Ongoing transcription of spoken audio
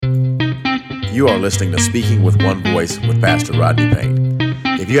You are listening to Speaking with One Voice with Pastor Rodney Payne.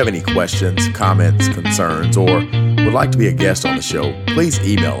 If you have any questions, comments, concerns, or would like to be a guest on the show, please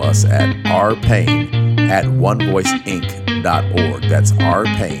email us at rpayne@onevoiceinc.org. That's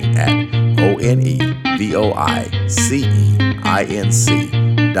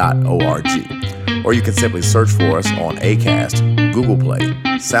rpayne@onevoiceinc.org. Or you can simply search for us on Acast, Google Play,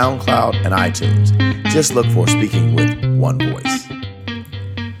 SoundCloud, and iTunes. Just look for Speaking with One Voice.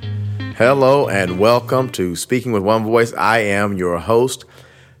 Hello and welcome to Speaking with One Voice. I am your host,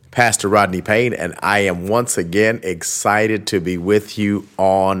 Pastor Rodney Payne, and I am once again excited to be with you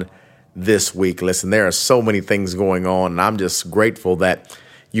on this week. Listen, there are so many things going on, and I'm just grateful that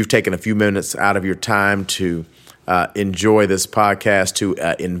you've taken a few minutes out of your time to enjoy this podcast, to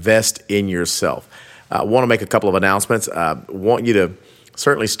invest in yourself. I want to make a couple of announcements. I want you to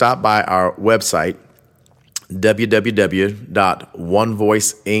certainly stop by our website,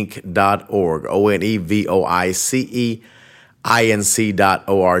 www.onevoiceinc.org,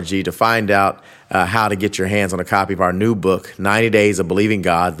 onevoiceinc.org, to find out how to get your hands on a copy of our new book, 90 Days of Believing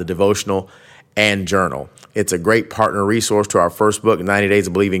God, the devotional and journal. It's a great partner resource to our first book, 90 Days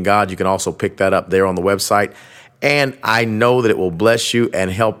of Believing God. You can also pick that up there on the website. And I know that it will bless you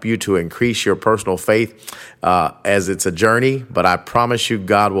and help you to increase your personal faith as it's a journey. But I promise you,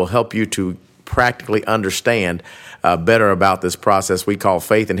 God will help you to practically understand better about this process we call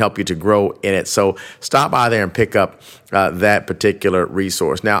faith and help you to grow in it. So stop by there and pick up that particular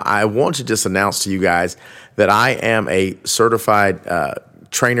resource. Now, I want to just announce to you guys that I am a certified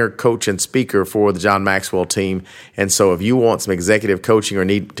trainer, coach, and speaker for the John Maxwell team. And so if you want some executive coaching or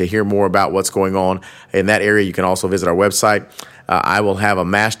need to hear more about what's going on in that area, you can also visit our website. I will have a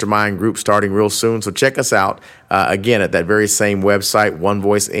mastermind group starting real soon. So check us out, again, at that very same website,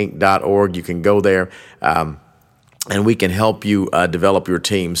 onevoiceinc.org. You can go there, and we can help you develop your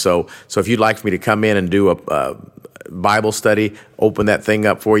team. So if you'd like for me to come in and do a Bible study, open that thing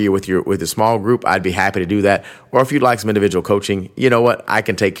up for you with a small group, I'd be happy to do that. Or if you'd like some individual coaching, you know what, I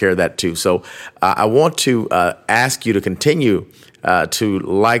can take care of that too. So I want to ask you to continue to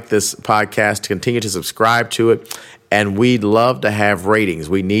like this podcast, to continue to subscribe to it. And we'd love to have ratings.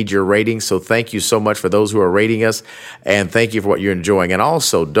 We need your ratings. So thank you so much for those who are rating us. And thank you for what you're enjoying. And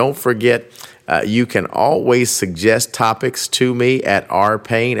also, don't forget, you can always suggest topics to me at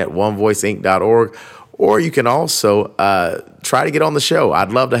rpayne@onevoiceinc.org. Or you can also try to get on the show.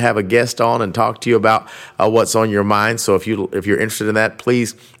 I'd love to have a guest on and talk to you about what's on your mind. So if you're interested in that,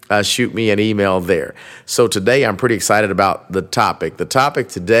 please shoot me an email there. So today I'm pretty excited about the topic. The topic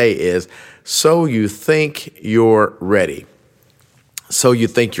today is, so you think you're ready. So you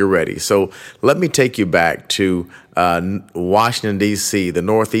think you're ready. So let me take you back to Washington, D.C., the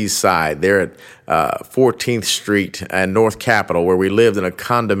Northeast side, there at 14th Street and North Capitol, where we lived in a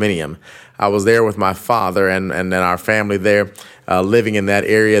condominium. I was there with my father and then our family there living in that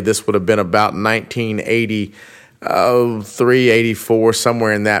area. This would have been about 1983, 84,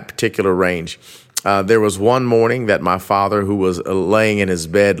 somewhere in that particular range. There was one morning that my father, who was laying in his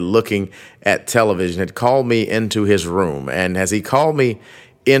bed looking at television, had called me into his room. And as he called me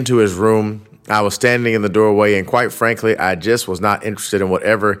into his room, I was standing in the doorway, and quite frankly, I just was not interested in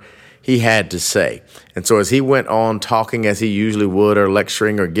whatever he had to say. And so as he went on talking as he usually would, or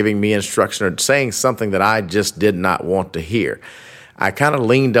lecturing or giving me instruction or saying something that I just did not want to hear, I kind of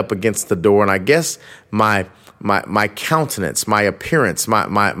leaned up against the door, and I guess my countenance, my appearance,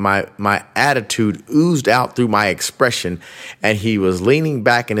 my attitude oozed out through my expression, and he was leaning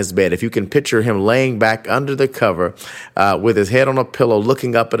back in his bed. If you can picture him laying back under the cover with his head on a pillow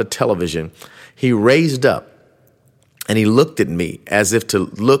looking up at a television, he raised up and he looked at me as if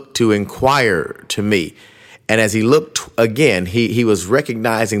to inquire to me. And as he looked again, he was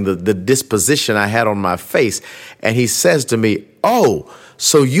recognizing the disposition I had on my face, and he says to me, "Oh,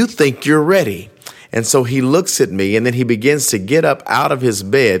 so you think you're ready?" And so he looks at me, and then he begins to get up out of his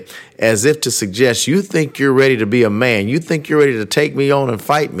bed as if to suggest, you think you're ready to be a man. You think you're ready to take me on and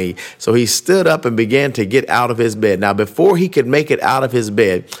fight me. So he stood up and began to get out of his bed. Now, before he could make it out of his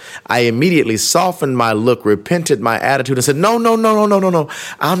bed, I immediately softened my look, repented my attitude, and said, no,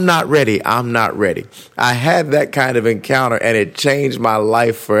 I'm not ready. I'm not ready. I had that kind of encounter, and it changed my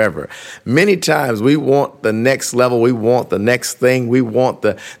life forever. Many times we want the next level. We want the next thing. We want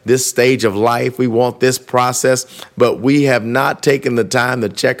this stage of life. We want this process, but we have not taken the time to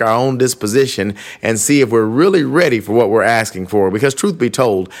check our own own disposition and see if we're really ready for what we're asking for. Because truth be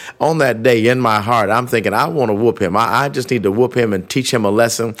told, on that day in my heart, I'm thinking, I want to whoop him. I just need to whoop him and teach him a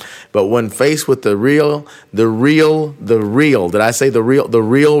lesson. But when faced with the real, did I say the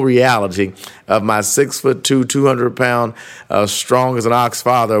real reality of my 6'2", 200-pound, strong as an ox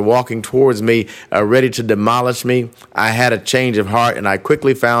father walking towards me, ready to demolish me, I had a change of heart, and I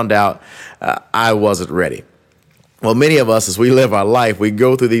quickly found out I wasn't ready. Well, many of us, as we live our life, we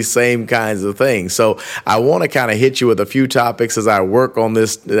go through these same kinds of things. So I want to kind of hit you with a few topics as I work on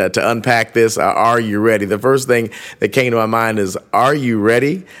this to unpack this. Are you ready? The first thing that came to my mind is, are you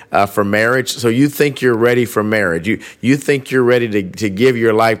ready for marriage? So you think you're ready for marriage. You think you're ready to give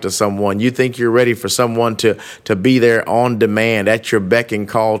your life to someone. You think you're ready for someone to be there on demand, at your beck and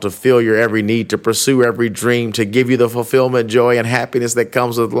call, to fill your every need, to pursue every dream, to give you the fulfillment, joy, and happiness that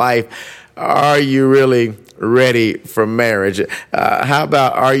comes with life. Are you really ready for marriage? How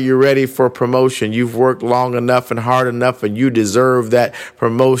about, are you ready for promotion? You've worked long enough and hard enough, and you deserve that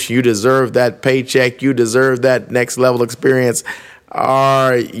promotion. You deserve that paycheck. You deserve that next level experience.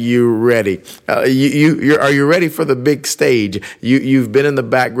 Are you ready? Are you ready for the big stage? You've been in the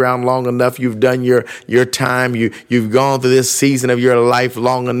background long enough. You've done your time. You've gone through this season of your life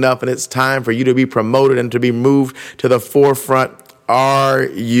long enough, and it's time for you to be promoted and to be moved to the forefront. Are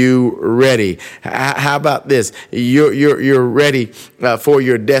you ready? How about this? You're ready for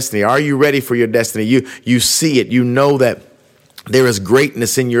your destiny. Are you ready for your destiny? You see it. You know that there is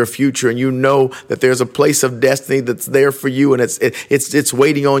greatness in your future, and you know that there's a place of destiny that's there for you, and it's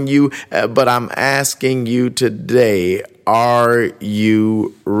waiting on you. But I'm asking you today, are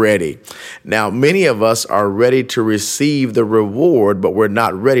you ready? Now, many of us are ready to receive the reward, but we're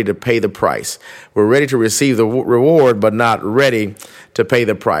not ready to pay the price. We're ready to receive the reward, but not ready to pay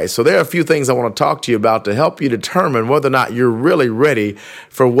the price. So there are a few things I want to talk to you about to help you determine whether or not you're really ready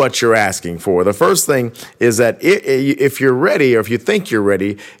for what you're asking for. The first thing is that if you're ready, or if you think you're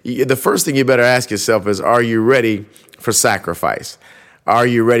ready, the first thing you better ask yourself is, are you ready for sacrifice? Are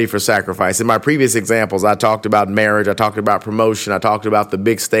you ready for sacrifice? In my previous examples, I talked about marriage, I talked about promotion, I talked about the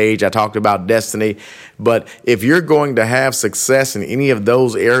big stage, I talked about destiny. But if you're going to have success in any of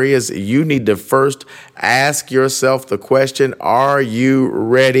those areas, you need to first ask yourself the question, are you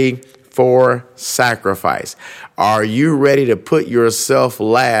ready for sacrifice? Are you ready to put yourself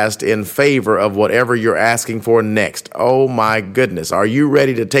last in favor of whatever you're asking for next? Oh my goodness. Are you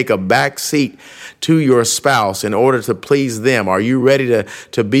ready to take a back seat to your spouse in order to please them? Are you ready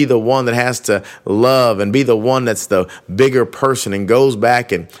to be the one that has to love and be the one that's the bigger person and goes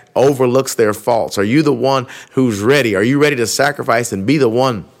back and overlooks their faults? Are you the one who's ready? Are you ready to sacrifice and be the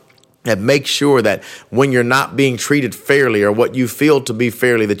one that make sure that when you're not being treated fairly or what you feel to be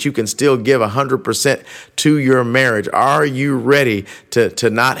fairly, that you can still give 100% to your marriage? Are you ready to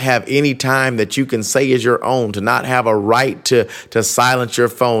not have any time that you can say is your own, to not have a right to silence your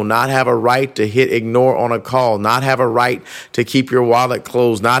phone, not have a right to hit ignore on a call, not have a right to keep your wallet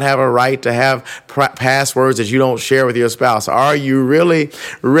closed, not have a right to have passwords that you don't share with your spouse? Are you really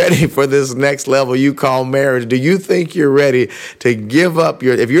ready for this next level you call marriage? Do you think you're ready to give up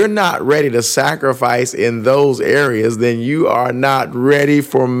if you're not ready to sacrifice in those areas, then you are not ready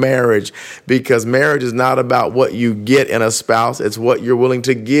for marriage, because marriage is not about what you get in a spouse. It's what you're willing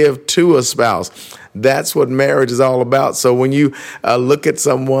to give to a spouse. That's what marriage is all about. So when you look at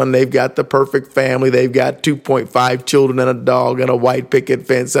someone, they've got the perfect family. They've got 2.5 children and a dog and a white picket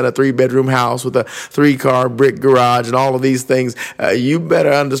fence and a 3-bedroom house with a 3-car brick garage and all of these things. You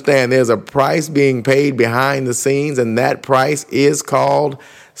better understand there's a price being paid behind the scenes, and that price is called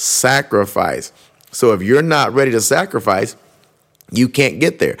sacrifice. So if you're not ready to sacrifice, you can't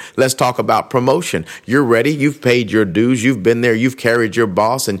get there. Let's talk about promotion. You're ready. You've paid your dues. You've been there. You've carried your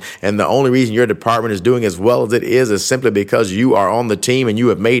boss. And the only reason your department is doing as well as it is simply because you are on the team and you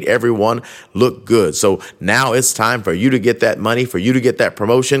have made everyone look good. So now it's time for you to get that money, for you to get that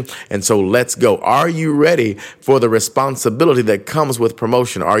promotion. And so let's go. Are you ready for the responsibility that comes with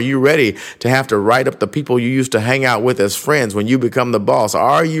promotion? Are you ready to have to write up the people you used to hang out with as friends when you become the boss?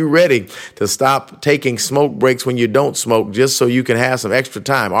 Are you ready to stop taking smoke breaks when you don't smoke just so you can have some extra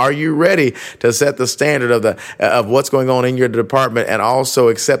time? Are you ready to set the standard of what's going on in your department and also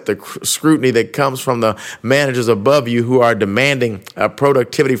accept the scrutiny that comes from the managers above you who are demanding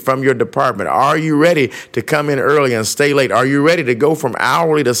productivity from your department? Are you ready to come in early and stay late? Are you ready to go from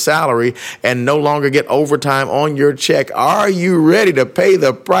hourly to salary and no longer get overtime on your check? Are you ready to pay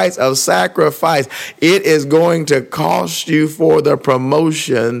the price of sacrifice? It is going to cost you for the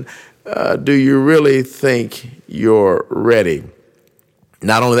promotion. Do you really think you're ready?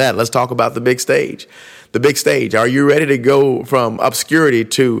 Not only that, let's talk about the big stage. the big stage? Are you ready to go from obscurity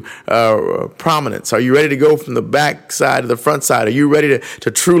to prominence? Are you ready to go from the back side to the front side? Are you ready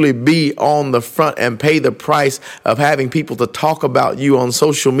to truly be on the front and pay the price of having people to talk about you on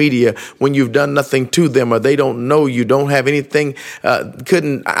social media when you've done nothing to them, or they don't know you, don't have anything,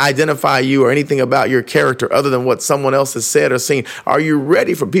 couldn't identify you or anything about your character other than what someone else has said or seen? Are you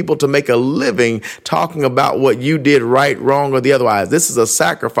ready for people to make a living talking about what you did right, wrong, or the otherwise? This is a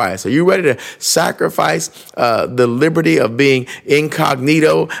sacrifice. Are you ready to sacrifice the liberty of being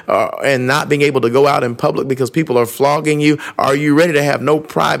incognito and not being able to go out in public because people are flogging you? Are you ready to have no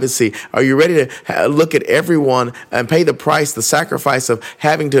privacy? Are you ready to look at everyone and pay the price, the sacrifice of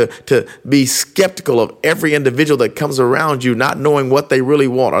having to be skeptical of every individual that comes around you, not knowing what they really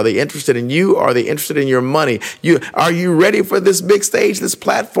want? Are they interested in you? Are they interested in your money? Are you ready for this big stage, this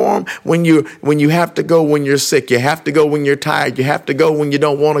platform? When you have to go when you're sick, you have to go when you're tired, you have to go when you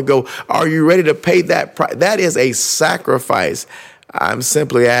don't want to go. Are you ready to pay that price? That is a sacrifice. I'm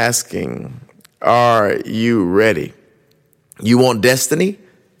simply asking, are you ready? You want destiny?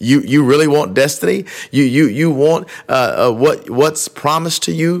 You really want destiny? You want what's promised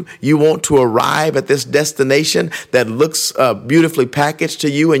to you? You want to arrive at this destination that looks beautifully packaged to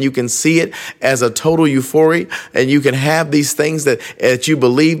you, and you can see it as a total euphoria, and you can have these things that you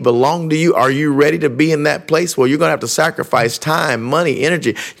believe belong to you. Are you ready to be in that place? Well, you're going to have to sacrifice time, money, energy.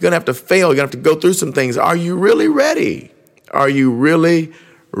 You're going to have to fail. You're going to have to go through some things. Are you really ready? Are you really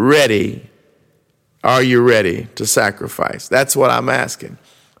ready? Are you ready to sacrifice? That's what I'm asking.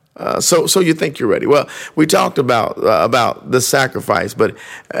 So you think you're ready? Well, we talked about the sacrifice, but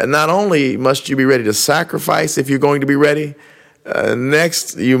not only must you be ready to sacrifice if you're going to be ready,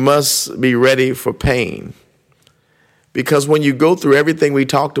 next you must be ready for pain. Because when you go through everything we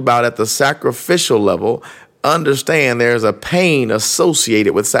talked about at the sacrificial level, understand there's a pain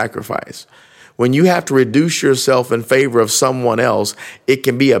associated with sacrifice. When you have to reduce yourself in favor of someone else, it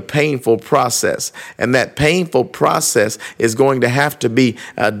can be a painful process. And that painful process is going to have to be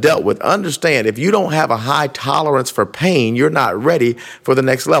dealt with. Understand, if you don't have a high tolerance for pain, you're not ready for the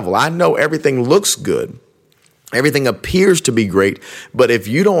next level. I know everything looks good. Everything appears to be great, but if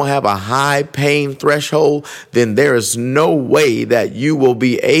you don't have a high pain threshold, then there is no way that you will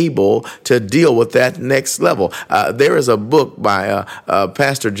be able to deal with that next level. There is a book by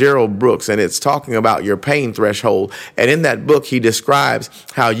Pastor Gerald Brooks, and it's talking about your pain threshold. And in that book, he describes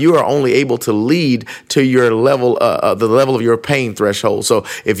how you are only able to lead to your level, the level of your pain threshold. So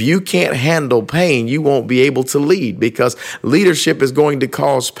if you can't handle pain, you won't be able to lead, because leadership is going to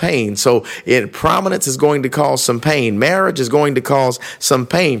cause pain. So prominence is going to cause some pain. Marriage is going to cause some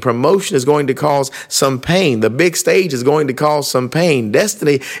pain. Promotion is going to cause some pain. The big stage is going to cause some pain.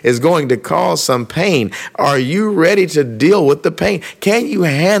 Destiny is going to cause some pain. Are you ready to deal with the pain? Can you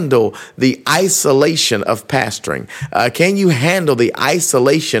handle the isolation of pastoring? Can you handle the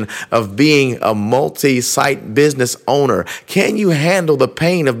isolation of being a multi-site business owner? Can you handle the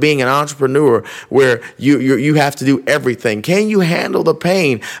pain of being an entrepreneur where you have to do everything? Can you handle the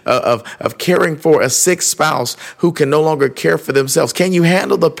pain of caring for a sick spouse who can no longer care for themselves? Can you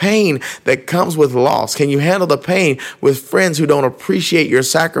handle the pain that comes with loss? Can you handle the pain with friends who don't appreciate your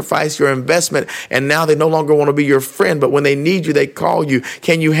sacrifice, your investment, and now they no longer want to be your friend, but when they need you, they call you?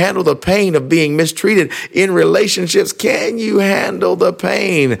 Can you handle the pain of being mistreated in relationships? Can you handle the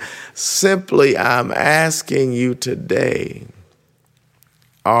pain? Simply, I'm asking you today,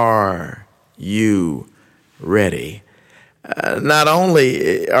 are you ready? Not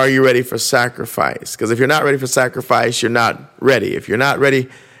only are you ready for sacrifice, because if you're not ready for sacrifice, you're not ready. If you're not ready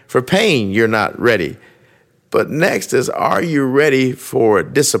for pain, you're not ready. But next is, are you ready for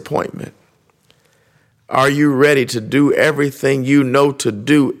disappointment? Are you ready to do everything you know to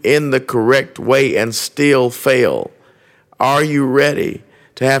do in the correct way and still fail? Are you ready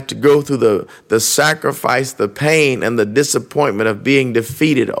to have to go through the sacrifice, the pain, and the disappointment of being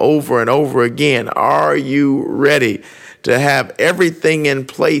defeated over and over again? Are you ready to have everything in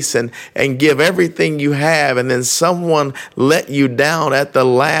place and give everything you have, and then someone let you down at the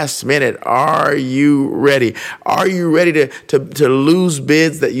last minute? Are you ready? Are you ready to lose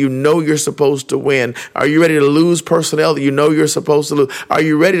bids that you know you're supposed to win? Are you ready to lose personnel that you know you're supposed to lose? Are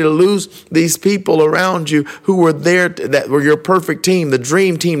you ready to lose these people around you who were there, that were your perfect team, the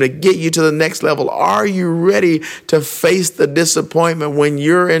dream team to get you to the next level? Are you ready to face the disappointment when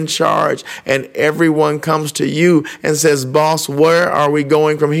you're in charge and everyone comes to you and says, boss, where are we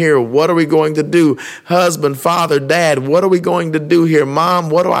going from here? What are we going to do? Husband, father, dad, what are we going to do here? Mom,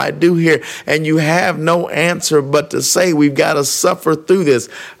 what do I do here? And you have no answer but to say, we've got to suffer through this.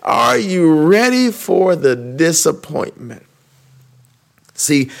 Are you ready for the disappointment?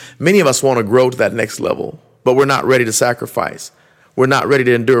 See, many of us want to grow to that next level, but we're not ready to sacrifice. We're not ready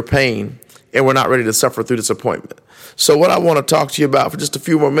to endure pain, and we're not ready to suffer through disappointment. So what I want to talk to you about for just a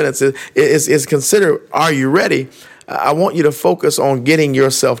few more minutes is consider, are you ready? I want you to focus on getting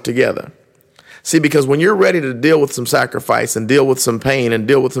yourself together. See, because when you're ready to deal with some sacrifice and deal with some pain and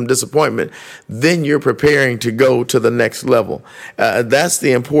deal with some disappointment, then you're preparing to go to the next level. That's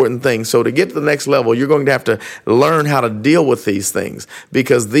the important thing. So to get to the next level, you're going to have to learn how to deal with these things,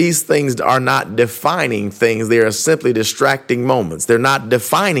 because these things are not defining things. They are simply distracting moments. They're not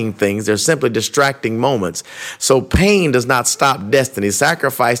defining things. They're simply distracting moments. So pain does not stop destiny.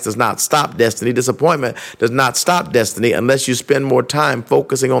 Sacrifice does not stop destiny. Disappointment does not stop destiny unless you spend more time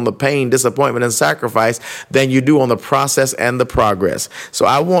focusing on the pain, disappointment, and sacrifice than you do on the process and the progress. So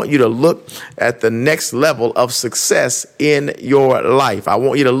I want you to look at the next level of success in your life. I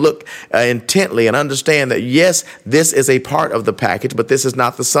want you to look intently and understand that, yes, this is a part of the package, but this is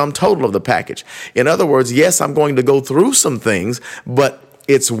not the sum total of the package. In other words, yes, I'm going to go through some things, but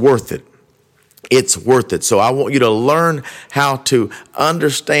it's worth it. It's worth it. So I want you to learn how to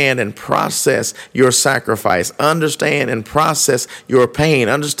understand and process your sacrifice, understand and process your pain,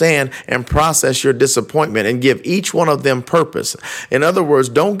 understand and process your disappointment, and give each one of them purpose. In other words,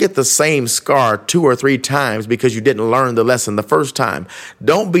 don't get the same scar 2 or 3 times because you didn't learn the lesson the first time.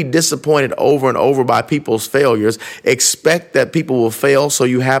 Don't be disappointed over and over by people's failures. Expect that people will fail, so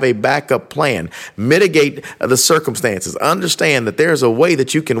you have a backup plan. Mitigate the circumstances. Understand that there's a way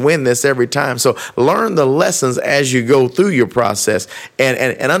that you can win this every time. So learn the lessons as you go through your process, and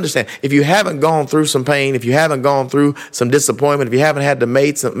understand, if you haven't gone through some pain, if you haven't gone through some disappointment, if you haven't had to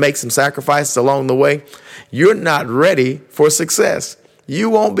make some sacrifices along the way, you're not ready for success.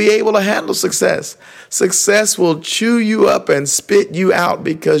 You won't be able to handle success. Success will chew you up and spit you out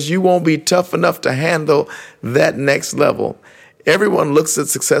because you won't be tough enough to handle that next level. Everyone looks at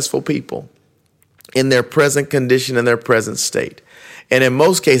successful people in their present condition and their present state. And in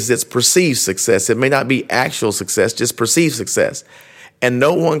most cases, it's perceived success. It may not be actual success, just perceived success. And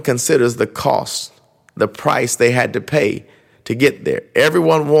no one considers the cost, the price they had to pay to get there.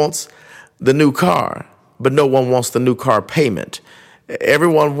 Everyone wants the new car, but no one wants the new car payment.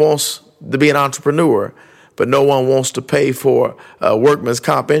 Everyone wants to be an entrepreneur, but no one wants to pay for workman's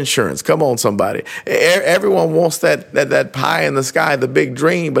comp insurance. Come on, somebody. Everyone wants that pie in the sky, the big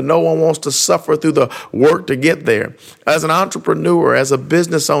dream, but no one wants to suffer through the work to get there. As an entrepreneur, as a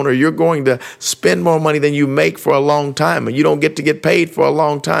business owner, you're going to spend more money than you make for a long time, and you don't get to get paid for a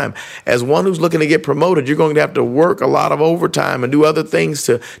long time. As one who's looking to get promoted, you're going to have to work a lot of overtime and do other things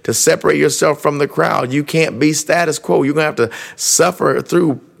to separate yourself from the crowd. You can't be status quo. You're going to have to suffer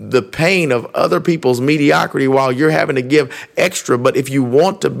through the pain of other people's mediocrity while you're having to give extra. But if you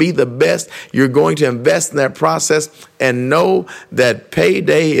want to be the best, you're going to invest in that process and know that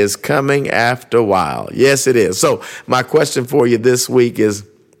payday is coming after a while. Yes, it is. So my question for you this week is,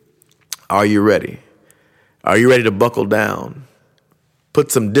 are you ready? Are you ready to buckle down?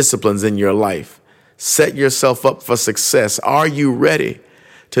 Put some disciplines in your life. Set yourself up for success. Are you ready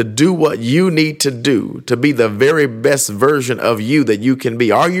to do what you need to do to be the very best version of you that you can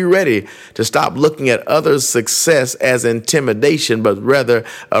be? Are you ready to stop looking at others' success as intimidation, but rather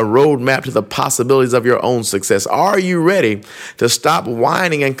a roadmap to the possibilities of your own success? Are you ready to stop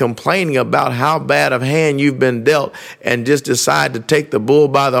whining and complaining about how bad of hand you've been dealt and just decide to take the bull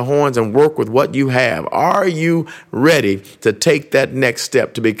by the horns and work with what you have? Are you ready to take that next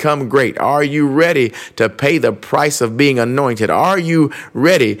step to become great? Are you ready to pay the price of being anointed? Are you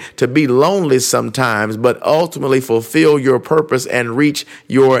ready to be lonely sometimes, but ultimately fulfill your purpose and reach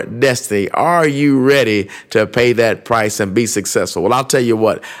your destiny? Are you ready to pay that price and be successful? Well, I'll tell you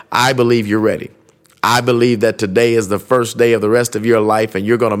what, I believe you're ready. I believe that today is the first day of the rest of your life, and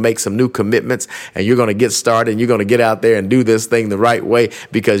you're going to make some new commitments, and you're going to get started, and you're going to get out there and do this thing the right way,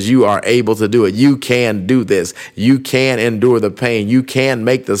 because you are able to do it. You can do this. You can endure the pain. You can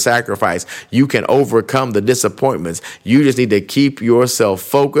make the sacrifice. You can overcome the disappointments. You just need to keep yourself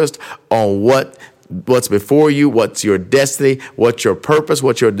focused on what's before you, what's your destiny, what's your purpose,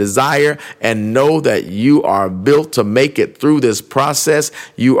 what's your desire, and know that you are built to make it through this process.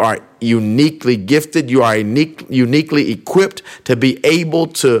 You are uniquely gifted. You are uniquely equipped to be able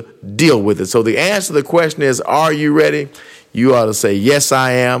to deal with it. So the answer to the question is, are you ready? You ought to say, yes,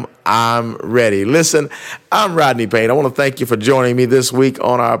 I am. I'm ready. Listen, I'm Rodney Payne. I want to thank you for joining me this week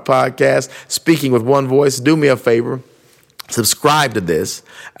on our podcast, Speaking with One Voice. Do me a favor. Subscribe to this,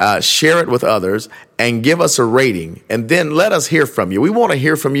 share it with others, and give us a rating, and then let us hear from you. We want to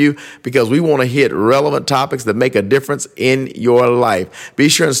hear from you because we want to hit relevant topics that make a difference in your life. Be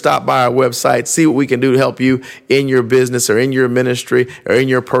sure and stop by our website, see what we can do to help you in your business or in your ministry or in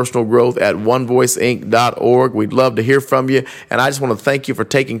your personal growth at onevoiceinc.org. We'd love to hear from you, and I just want to thank you for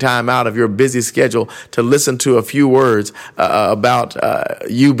taking time out of your busy schedule to listen to a few words about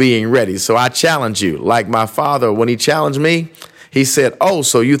you being ready. So I challenge you, like my father, when he challenged me, he said, "Oh,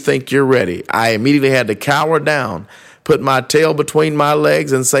 so you think you're ready?" I immediately had to cower down, put my tail between my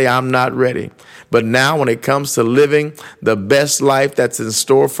legs and say, "I'm not ready." But now when it comes to living the best life that's in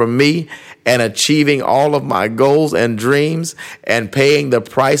store for me and achieving all of my goals and dreams and paying the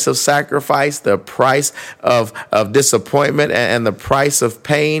price of sacrifice, the price of disappointment and the price of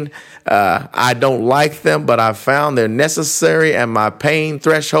pain, I don't like them, but I found they're necessary, and my pain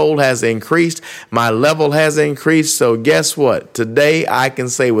threshold has increased. My level has increased. So guess what? Today I can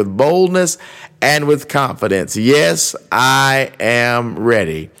say with boldness and with confidence, yes, I am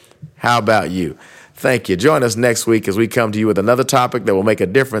ready. How about you? Thank you. Join us next week as we come to you with another topic that will make a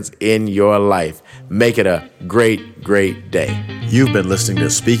difference in your life. Make it a great, great day. You've been listening to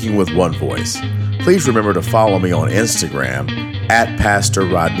Speaking with One Voice. Please remember to follow me on Instagram at Pastor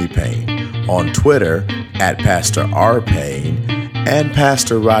Rodney Payne, on Twitter at Pastor R. Payne, and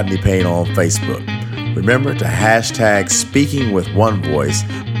Pastor Rodney Payne on Facebook. Remember to hashtag Speaking with One Voice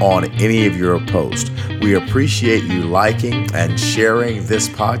on any of your posts. We appreciate you liking and sharing this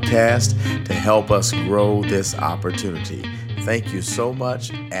podcast to help us grow this opportunity. Thank you so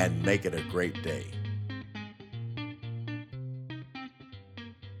much, and make it a great day.